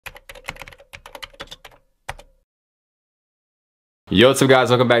Yo, what's up guys,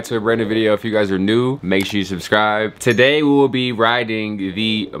 welcome back to a brand new video. If you guys are new, make sure you subscribe. Today we will be riding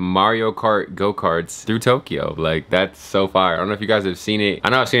the Mariokart go-karts through Tokyo. Like, that's so fire. I don't know if you guys have seen it. I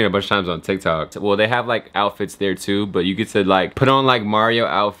know I've seen it a bunch of times on TikTok. Well, they have like outfits there too, but you get to like put on like Mario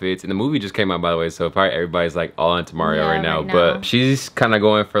outfits. And the movie just came out, by the way, so probably everybody's like all into Mario right now. But she's kind of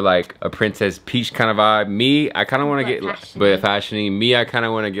going for like a Princess Peach kind of vibe. Me, I kind of want to get fashiony. Me, I kind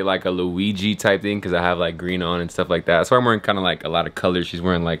of want to get like a Luigi type thing because I have like green on and stuff like that. So I'm wearing kind of like a lot of colors. She's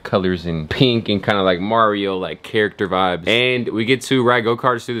wearing like colors in pink and kind of like Mario like character vibes. And we get to ride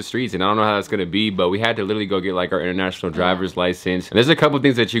go-karts through the streets, and I don't know how that's gonna be, but we had to literally go get like our international driver's license. And there's a couple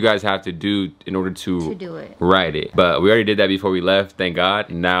things that you guys have to do in order to do it, ride it. But we already did that before we left, thank God.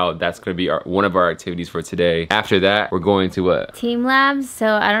 Now that's gonna be one of our activities for today. After that, we're going to what? TeamLabs. So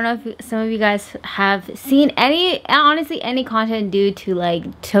I don't know if some of you guys have seen honestly any content due to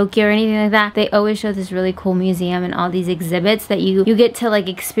like Tokyo or anything like that. They always show this really cool museum and all these exhibits that you get to like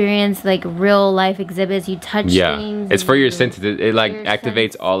experience, like real life exhibits. You touch things. It's for your senses. It like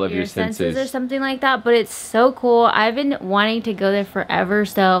activates all of your senses or something like that. But it's so cool. I've been wanting to go there forever,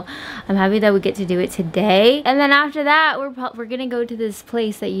 so I'm happy that we get to do it today. And then after that, we're gonna go to this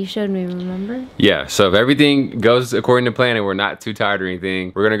place that you showed me, remember? Yeah, so if everything goes according to plan and we're not too tired or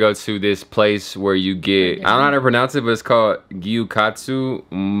anything, we're gonna go to this place where you get, I don't know how to pronounce it, but it's called Gyukatsu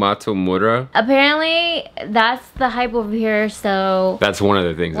Motomura. Apparently that's the hype over here, so that's one of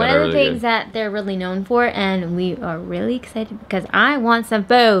the things that they're really known for, and we are really excited because I want some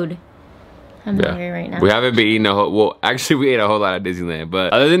food. I'm hungry right now. We haven't been eating a whole, well, actually we ate a whole lot at Disneyland,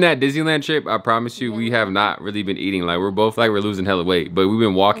 but other than that Disneyland trip, I promise you, we have not really been eating. Like, we're both like, we're losing hella weight, but we've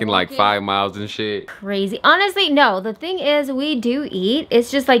been walking like 5 miles and shit. Crazy. Honestly, no, the thing is, we do eat. It's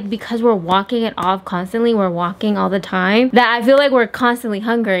just like, because we're walking it off constantly, we're walking all the time, that I feel like we're constantly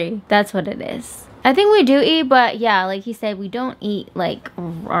hungry. That's what it is. I think we do eat, but yeah, like he said, we don't eat like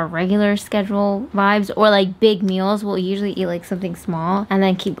our regular schedule vibes or like big meals. We'll usually eat like something small and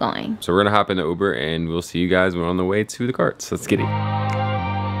then keep going. So we're gonna hop in the Uber and we'll see you guys when we're on the way to the carts. Let's get it.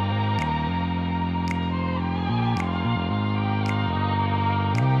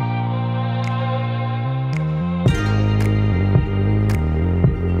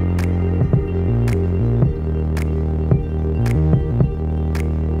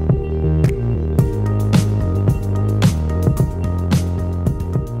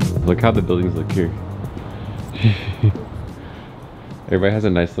 Look how the buildings look here. Everybody has a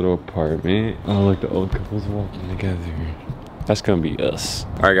nice little apartment. Oh, look, the old couple's walking together. That's gonna be us.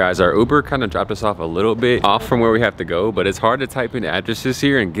 All right, guys, our Uber kind of dropped us off a little bit off from where we have to go, but it's hard to type in addresses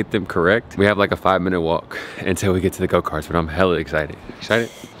here and get them correct. We have like a 5-minute walk until we get to the go-karts, but I'm hella excited. Excited?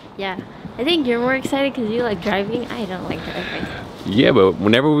 Yeah. I think you're more excited because you like driving. I don't like driving. Yeah, but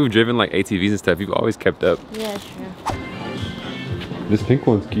whenever we've driven like ATVs and stuff, you've always kept up. Yeah, true. This pink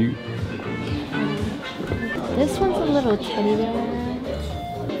one's cute. This one's a little teddy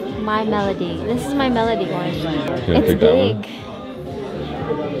bear. My Melody. This is my Melody one. It's big.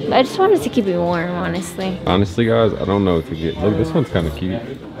 I just wanted to keep it warm, honestly. Honestly, guys, I don't know what to get. Look, this one's kind of cute.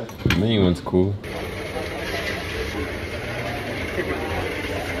 The main one's cool.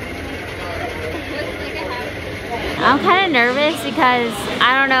 I'm kind of nervous because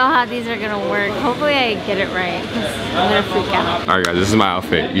I don't know how these are gonna work. Hopefully I get it right, because I'm gonna freak out. Alright guys, this is my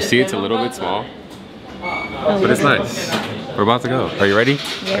outfit. You see it's a little bit small, but it's nice. We're about to go. Are you ready?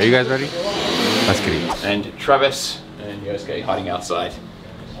 Yeah. Are you guys ready? Let's get it. And Travis and Yosuke hiding outside.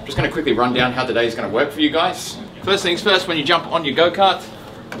 I'm just gonna quickly run down how today is gonna work for you guys. First things first, when you jump on your go-kart,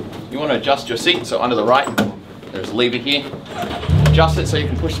 you wanna adjust your seat. So under the right, there's a lever here. Adjust it so you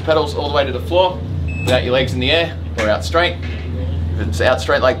can push the pedals all the way to the floor without your legs in the air or out straight. If it's out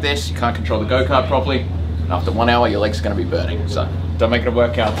straight like this, you can't control the go-kart properly. And after 1 hour, your legs are going to be burning. So don't make it a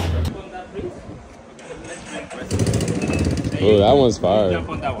workout. Oh, that one's fire. Jump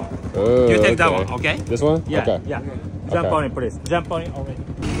on that one. Oh, you take that one, okay? This one? Yeah, okay. Yeah. Jump on it, please. Jump on it already.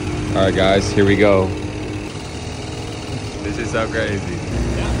 All right, guys, here we go. This is so crazy.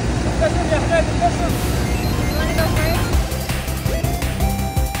 Yeah. You want to go first?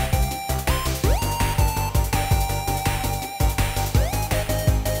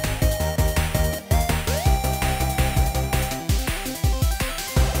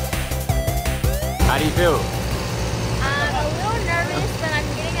 How do you feel? I'm a little nervous, but I'm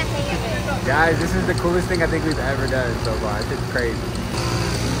getting a hang of it. Guys, this is the coolest thing I think we've ever done so far. It's crazy.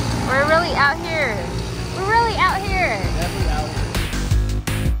 We're really out here. We're really out here. Definitely out here.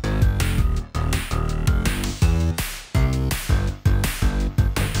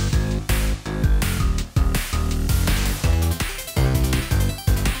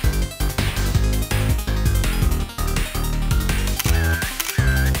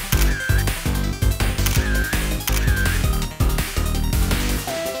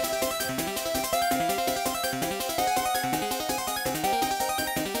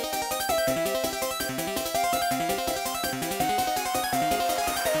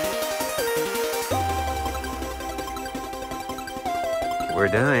 We're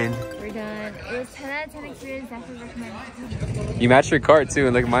done. We're done. It was 10 out of 10 experience. Definitely recommend. You matched your cart too,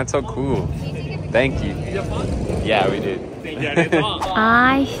 and look, mine's so cool. Thank you. Yeah, we did.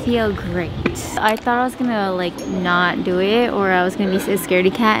 I feel great. I thought I was gonna like not do it, or I was gonna be a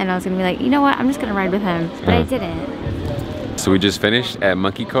scaredy cat, and I was gonna be like, you know what, I'm just gonna ride with him, but I didn't. So we just finished at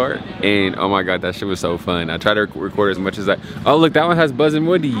Monkey Cart, and oh my god, that shit was so fun. I tried to record as much as I. Oh look, that one has Buzz and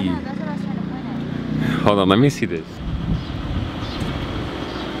Woody. I know, that's what I was trying to point at. Hold on, let me see this.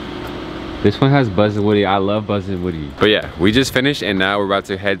 This one has Buzz and Woody. I love Buzz and Woody. But yeah, we just finished, and now we're about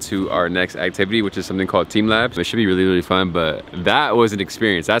to head to our next activity, which is something called TeamLabs. It should be really, really fun, but that was an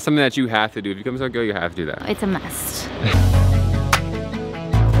experience. That's something that you have to do. If you come to Tokyo, you have to do that. It's a must.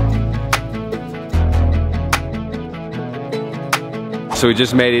 So we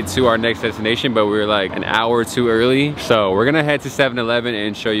just made it to our next destination, but we were like an hour or two early. So we're gonna head to 7-Eleven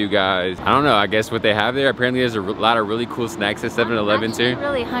and show you guys, I don't know, I guess what they have there. Apparently there's a lot of really cool snacks at 7-Eleven too. I'm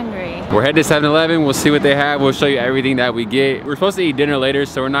really hungry. We're headed to 7-Eleven, we'll see what they have. We'll show you everything that we get. We're supposed to eat dinner later,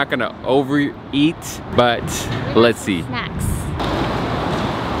 so we're not gonna overeat, but let's see. Snacks.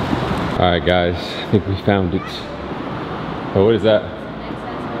 All right guys, I think we found it. Oh, what is that?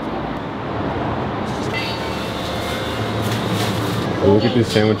 Oh, look at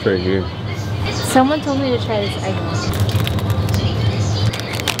this sandwich right here. Someone told me to try this egg one.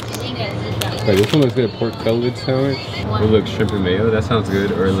 Like, this one looks good, a pork cutlet sandwich. It looks shrimp and mayo, that sounds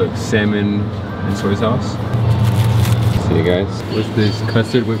good. Or it looks salmon and soy sauce. See you guys. What's this,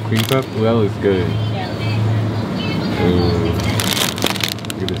 custard whipped cream puff? Oh, that looks good. Ooh.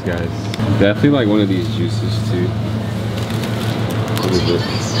 Look at this, guys. Definitely like one of these juices too. What is this?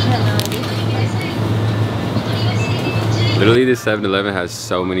 Literally this 7-Eleven has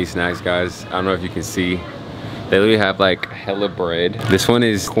so many snacks, guys. I don't know if you can see. They literally have like hella bread. This one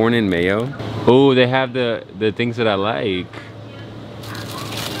is corn and mayo. Oh, they have the things that I like.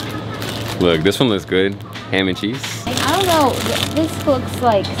 Look, this one looks good. Ham and cheese. I don't know, this looks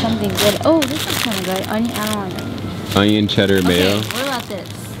like something good. Oh, this looks kind of good. Onion, I don't want it. Onion cheddar mayo. Okay, what about this?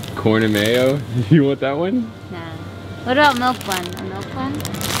 Corn and mayo. You want that one? Nah. What about milk bun? A milk bun?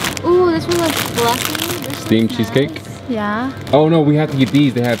 Ooh, this one looks fluffy. This Steamed looks cheesecake? nice. Yeah. Oh no, we have to get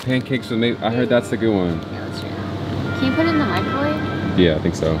these. They have pancakes with mayo. I heard that's the good one. Yeah, let's try that. Can you put it in the microwave? Yeah, I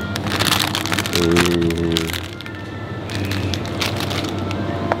think so. Ooh.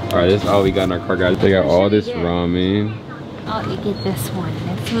 Alright, this is all we got in our car, guys. They got all this ramen. Oh, you get this one.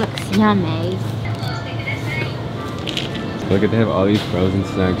 This looks yummy. Look at, they have all these frozen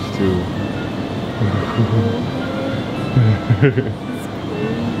snacks too.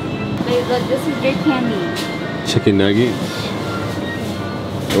 Wait, look, this is your candy. Chicken nuggets.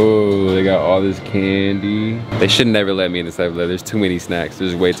 Oh, they got all this candy. They should never let me in the 7-Eleven. There's too many snacks.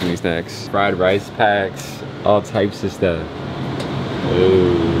 There's way too many snacks. Fried rice packs, all types of stuff.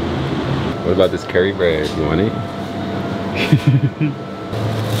 Oh, what about this curry bread? You want it?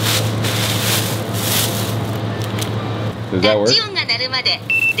 Does that work? Thank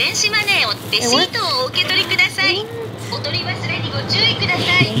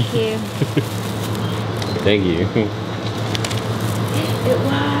you. Thank you. It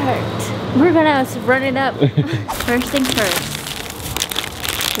worked. We're gonna run it up. First thing first.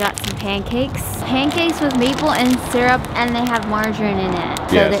 We got some pancakes. Pancakes with maple and syrup, and they have margarine in it.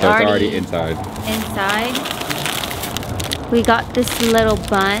 So Yeah, they so it's already inside. We got this little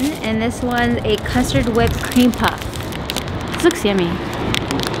bun, and this one's a custard whipped cream puff. This looks yummy.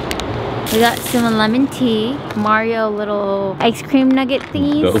 We got some lemon tea, Mario little ice cream nugget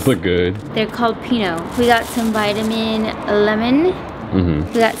thingies. Those look good. They're called Pinot. We got some vitamin lemon.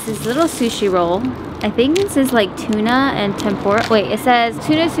 We got this little sushi roll. I think this is like tuna and tempura. Wait, it says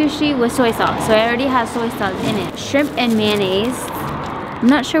tuna sushi with soy sauce. So I already have soy sauce in it. Shrimp and mayonnaise. I'm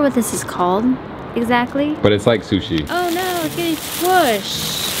not sure what this is called exactly. But it's like sushi. Oh no, it's getting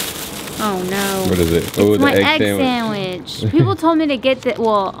squished. Oh no. What is it? Oh, It's the my egg sandwich. People told me to get the,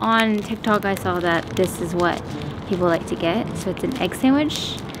 well, on TikTok I saw that this is what people like to get. So it's an egg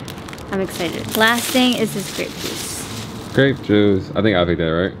sandwich. I'm excited. Last thing is this grape juice. Grape juice. I think I picked that,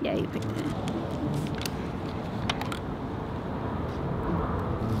 right? Yeah, you picked it.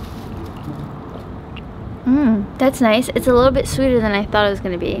 That's nice. It's a little bit sweeter than I thought it was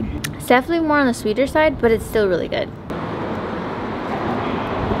gonna be. It's definitely more on the sweeter side, but it's still really good.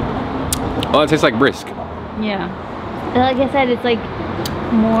 Oh, it tastes like brisk. Yeah. Like I said, it's like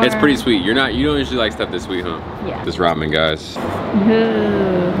more. It's pretty sweet. You don't usually like stuff this sweet, huh? Yeah. This ramen, guys.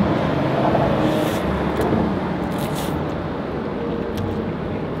 Ooh.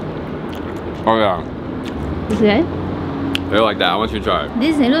 Oh yeah. Is it good? They're like that. I want you to try it.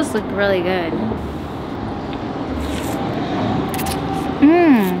 These noodles look really good.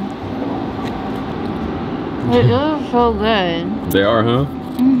 It is so good. They are, huh?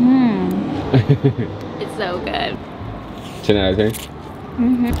 It's so good. 10 out of 10?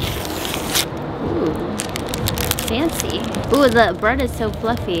 Ooh, fancy. Ooh, the bread is so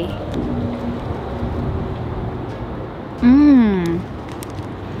fluffy.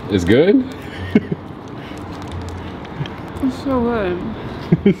 It's good? It's so good.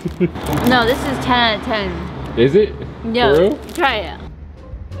 No, this is 10 out of 10. Is it? Yo, For real? try it.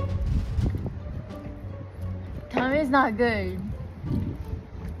 Tell me it's not good.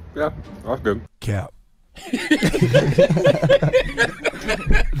 Yeah, that's good. Cap.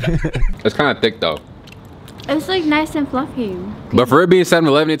 It's kind of thick though. It's like nice and fluffy. But for it being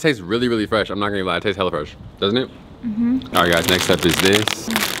 7-Eleven, it tastes really, really fresh. I'm not gonna lie, it tastes hella fresh, doesn't it? All right, guys. Next up is this.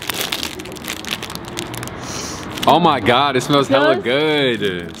 Oh my God, it smells hella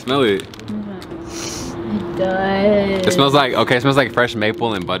good. Smell it. It does. It smells like it smells like fresh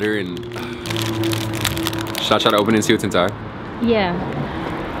maple and butter and. Should I try to open it and see what's inside? Yeah.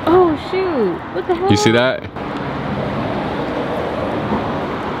 Oh shoot! What the hell? You see that?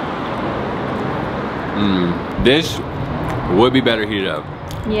 This would be better heated up.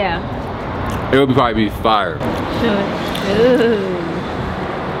 Yeah. It would probably be fire. Ooh.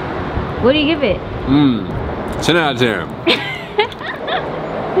 What do you give it? 10 out of 10.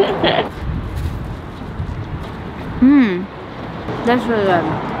 That's really good.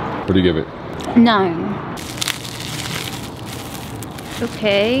 What do you give it? 9.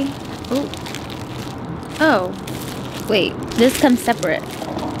 Okay. Oh. Wait. This comes separate.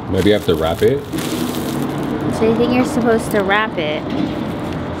 Maybe you have to wrap it. So you think you're supposed to wrap it?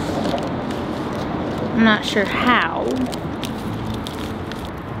 I'm not sure how.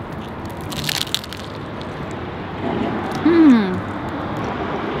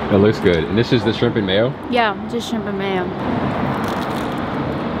 It looks good. And this is the shrimp and mayo? Yeah, just shrimp and mayo.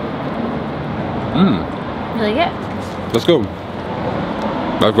 You like it? Let's go.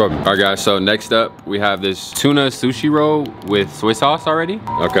 Let's go. All right, guys, so next up, we have this tuna sushi roll with soy sauce already.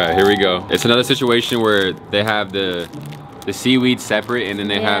 Okay, here we go. It's another situation where they have the seaweed separate and then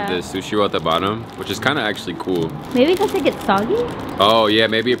they have the sushi roll at the bottom, which is kind of actually cool. Maybe because it gets soggy? Oh, yeah,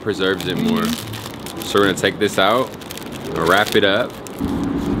 maybe it preserves it more. So we're gonna take this out, wrap it up.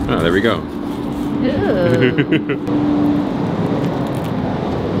 Oh, there we go.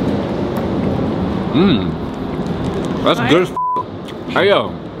 That's good as f. Hey,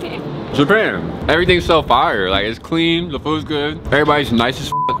 yo. Japan. Everything's so fire. Like, it's clean, the food's good. Everybody's nice as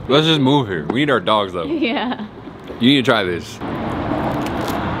f. Let's just move here. We need our dogs, though. Yeah. You need to try this. Oh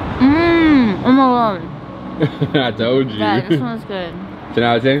my God. I told you. Yeah, this one's good. 10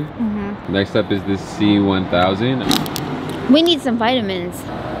 out of 10? Next up is this C1000. We need some vitamins.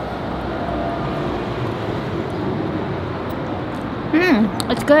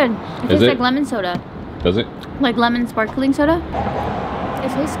 It's good. It tastes like lemon soda. Does it? Like lemon sparkling soda.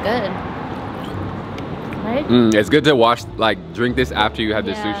 It tastes good. Right? It's good to drink this after you have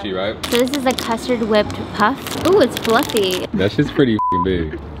the sushi, right? So this is a custard whipped puff. Ooh, it's fluffy. That shit's pretty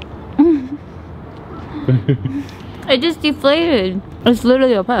big. It just deflated. It's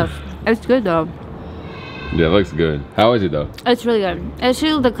literally a puff. It's good though. Yeah, it looks good. How is it though? It's really good.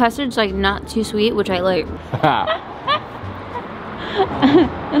 Actually, the custard's like not too sweet, which I like.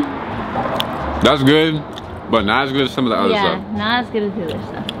 That's good, but not as good as some of the other stuff. Yeah, not as good as the other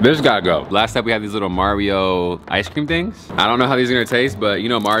stuff. This gotta go. Last up, we have these little Mario ice cream things. I don't know how these are gonna taste, but you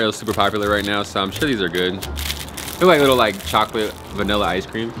know Mario's super popular right now, so I'm sure these are good. They're like little chocolate vanilla ice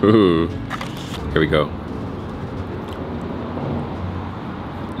cream. Ooh, here we go.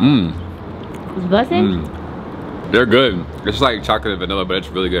 It's busting? They're good. It's like chocolate and vanilla, but it's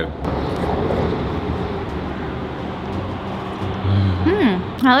really good.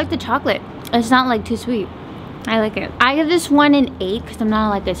 I like the chocolate. It's not like too sweet. I like it. I give this one an 8 because I'm not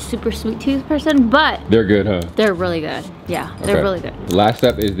like a super sweet tooth person, but they're good, huh? they're really good. Yeah, they're really good. Last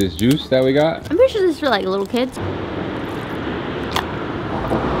up is this juice that we got. I'm pretty sure this is for like little kids.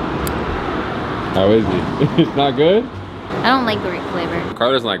 How is it? It's not good? I don't like grape flavor.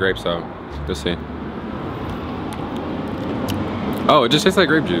 Carla doesn't like grapes, so let's see. Oh, it just tastes like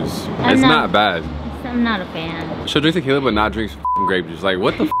grape juice. It's not bad. I'm not a fan. She'll drink tequila but not drink grape juice. Like,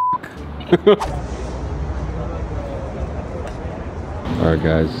 what the f? Alright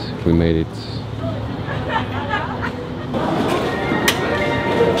guys, we made it.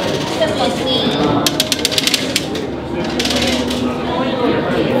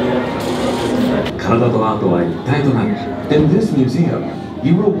 In this museum,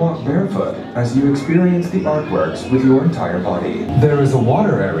 you will walk barefoot as you experience the artworks with your entire body. There is a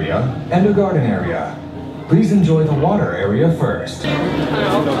water area and a garden area. Please enjoy the water area first.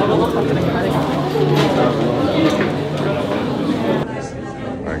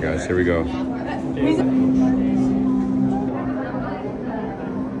 Alright guys, here we go.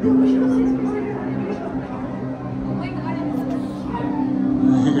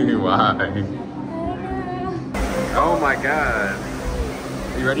 Why? Oh my god.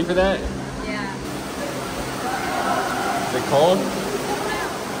 Are you ready for that? Yeah. Is it cold? No,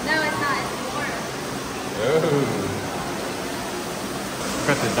 it's not. It's warm. Ooh.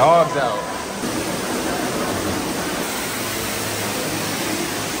 Got the dogs out.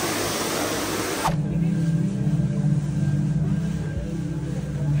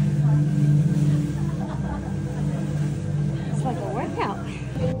 It's like a workout.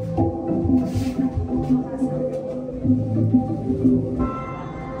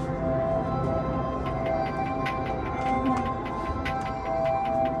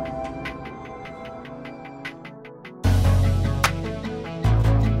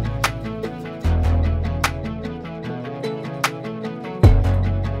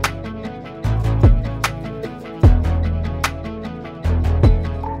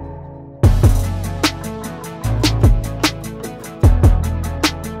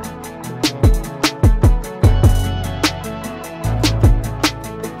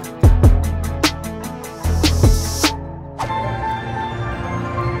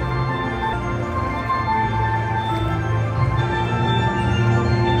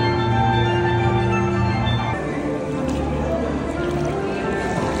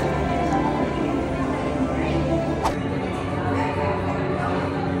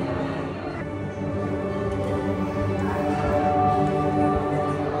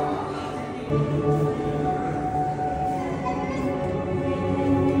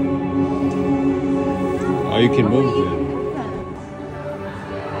 Oh, you can move it.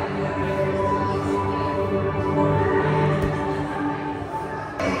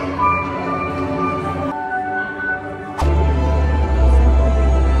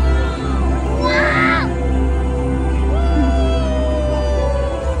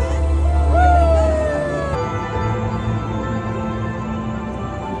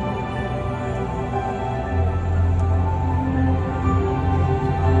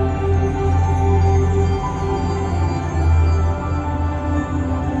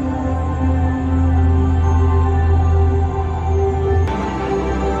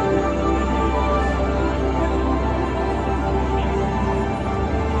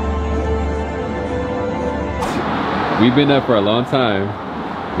 We've been up for a long time,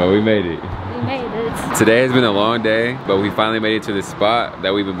 but we made it. We made it. Today has been a long day, but we finally made it to the spot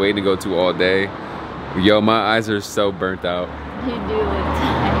that we've been waiting to go to all day. Yo, my eyes are so burnt out. You do look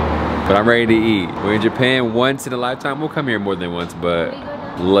tired. But I'm ready to eat. We're in Japan once in a lifetime. We'll come here more than once, but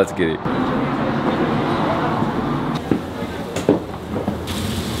let's get it.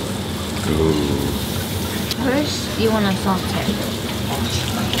 Ooh. First, you want to saute.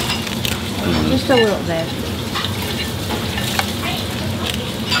 Just a little bit.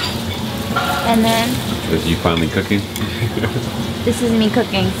 And then Is you finally cooking? this is me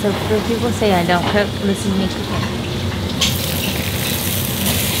cooking. So for people say I don't cook, this is me cooking.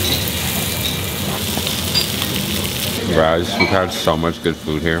 Guys, we've had so much good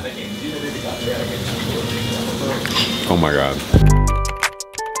food here. Oh my god.